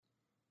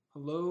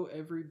Hello,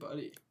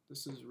 everybody.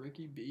 This is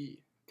Ricky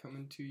B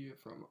coming to you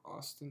from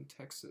Austin,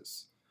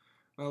 Texas.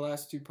 My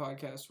last two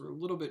podcasts were a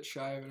little bit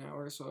shy of an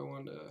hour, so I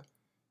wanted to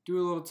do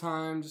a little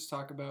time, just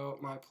talk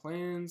about my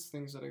plans,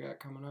 things that I got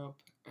coming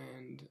up,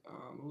 and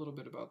a little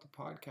bit about the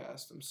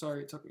podcast. I'm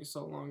sorry it took me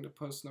so long to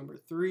post number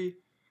 3.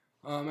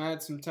 I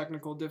had some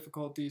technical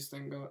difficulties,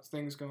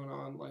 things going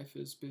on. Life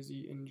is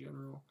busy in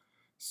general.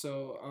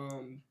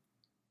 So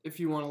if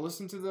you want to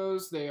listen to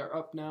those, they are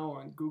up now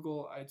on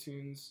Google,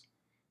 iTunes,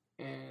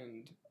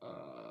 and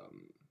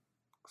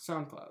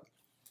SoundCloud.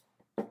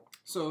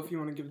 So if you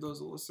want to give those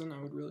a listen,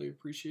 I would really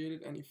appreciate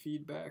it. Any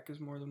feedback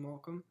is more than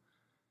welcome.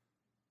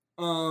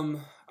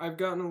 I've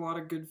gotten a lot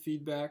of good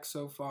feedback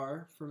so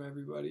far from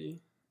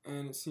everybody,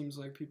 and it seems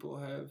like people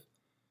have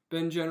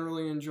been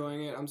generally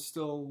enjoying it. I'm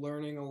still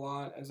learning a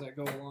lot as I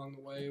go along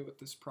the way with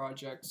this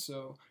project,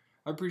 so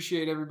I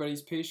appreciate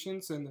everybody's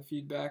patience and the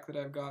feedback that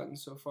I've gotten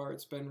so far.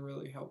 It's been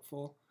really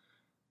helpful.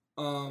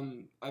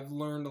 I've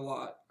learned a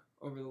lot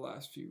over the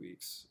last few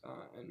weeks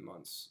and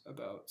months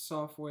about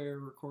software,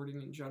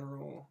 recording in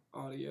general,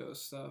 audio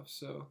stuff.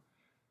 So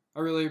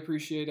I really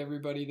appreciate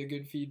everybody, the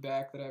good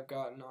feedback that I've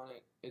gotten on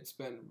it. It's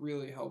been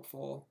really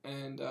helpful.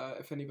 And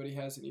if anybody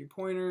has any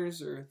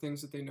pointers or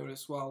things that they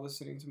notice while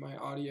listening to my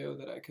audio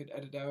that I could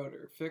edit out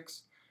or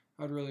fix,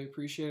 I'd really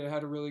appreciate it. I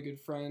had a really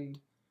good friend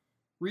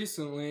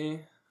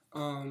recently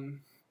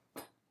from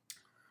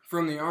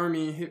the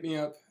Army hit me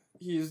up.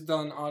 He's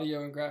done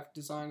audio and graphic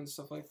design and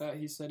stuff like that.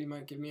 He said he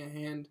might give me a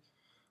hand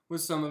with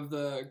some of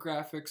the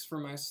graphics for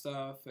my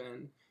stuff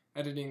and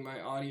editing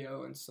my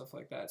audio and stuff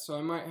like that. So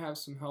I might have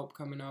some help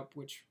coming up,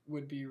 which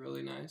would be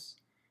really nice,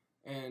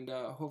 and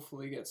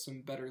hopefully get some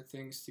better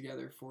things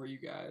together for you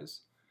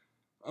guys.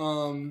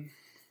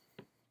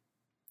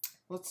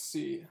 Let's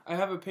see. I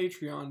have a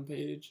Patreon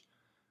page,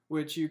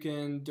 which you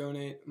can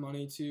donate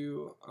money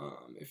to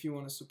if you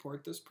want to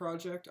support this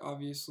project.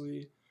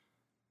 Obviously,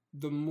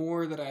 the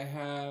more that I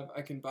have,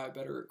 I can buy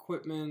better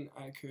equipment.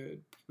 I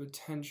could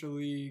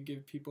potentially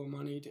give people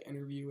money to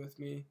interview with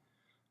me.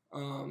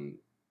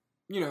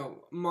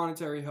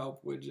 Monetary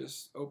help would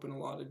just open a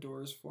lot of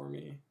doors for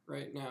me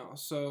right now.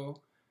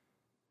 So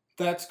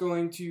that's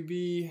going to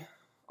be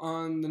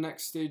on the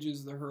next stages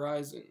of the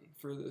horizon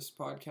for this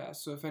podcast.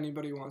 So if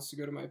anybody wants to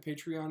go to my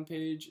Patreon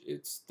page,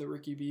 it's the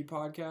Ricky B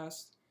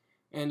Podcast,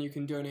 and you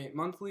can donate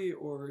monthly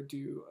or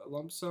do a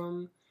lump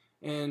sum.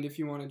 And if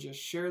you want to just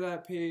share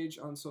that page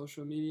on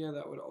social media,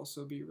 that would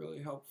also be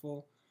really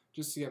helpful,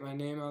 just to get my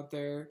name out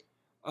there.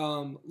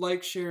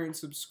 Like, share, and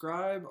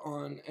subscribe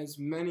on as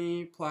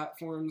many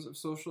platforms of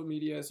social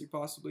media as you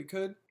possibly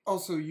could.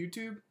 Also,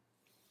 YouTube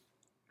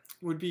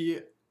would be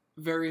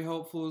very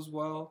helpful as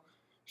well.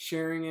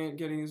 Sharing it,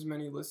 getting as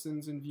many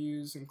listens and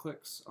views and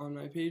clicks on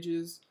my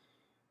pages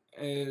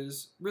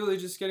is really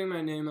just getting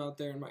my name out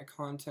there and my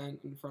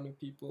content in front of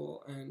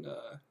people, and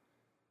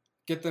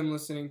get them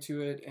listening to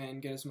it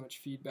and get as much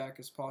feedback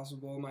as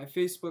possible. My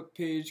Facebook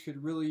page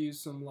could really use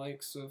some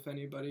likes, so if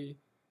anybody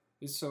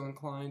is so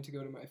inclined to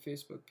go to my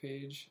Facebook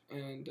page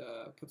and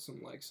put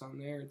some likes on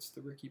there, it's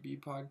the Ricky B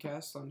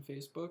Podcast on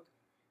Facebook,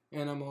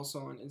 and I'm also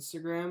on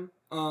Instagram.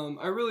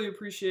 I really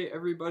appreciate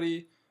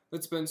everybody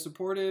that's been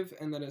supportive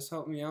and that has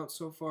helped me out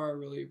so far. I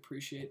really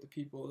appreciate the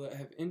people that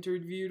have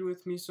interviewed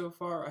with me so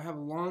far. I have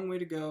a long way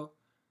to go.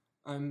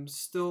 I'm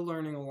still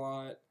learning a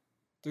lot.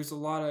 There's a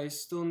lot I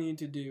still need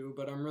to do,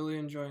 but I'm really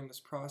enjoying this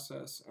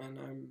process,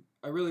 and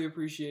I really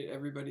appreciate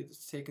everybody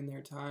that's taken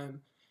their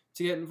time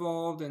to get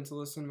involved and to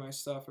listen to my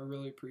stuff. I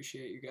really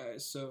appreciate you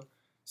guys. So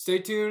stay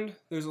tuned.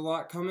 There's a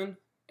lot coming,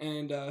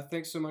 and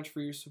thanks so much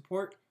for your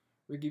support.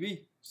 Ricky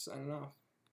B, signing off.